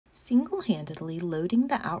single-handedly loading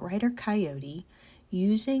the Outrider Coyote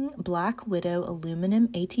using Black Widow aluminum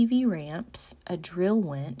ATV ramps, a drill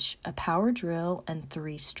winch, a power drill, and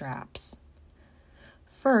 3 straps.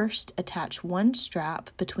 First, attach one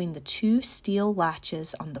strap between the 2 steel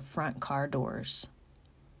latches on the front car doors.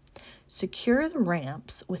 Secure the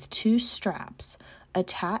ramps with 2 straps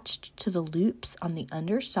attached to the loops on the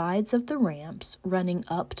undersides of the ramps running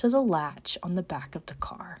up to the latch on the back of the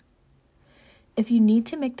car. If you need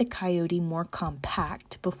to make the Coyote more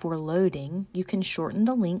compact before loading, you can shorten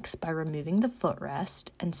the length by removing the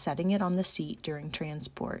footrest and setting it on the seat during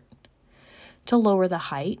transport. To lower the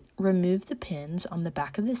height, remove the pins on the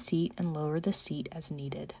back of the seat and lower the seat as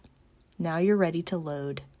needed. Now you're ready to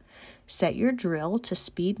load. Set your drill to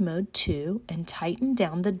speed mode 2 and tighten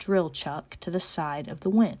down the drill chuck to the side of the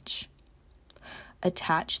winch.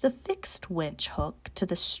 Attach the fixed winch hook to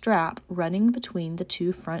the strap running between the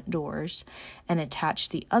 2 front doors and attach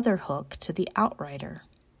the other hook to the Outrider.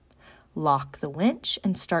 Lock the winch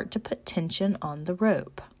and start to put tension on the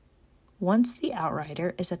rope. Once the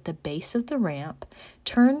Outrider is at the base of the ramp,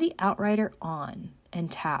 turn the Outrider on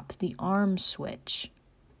and tap the arm switch.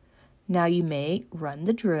 Now you may run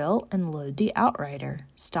the drill and load the Outrider,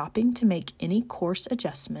 stopping to make any course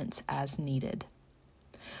adjustments as needed.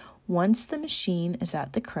 Once the machine is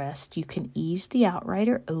at the crest, you can ease the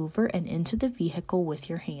Outrider over and into the vehicle with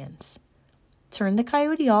your hands. Turn the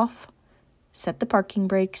Coyote off, set the parking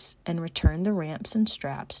brakes, and return the ramps and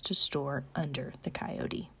straps to store under the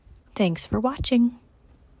Coyote. Thanks for watching.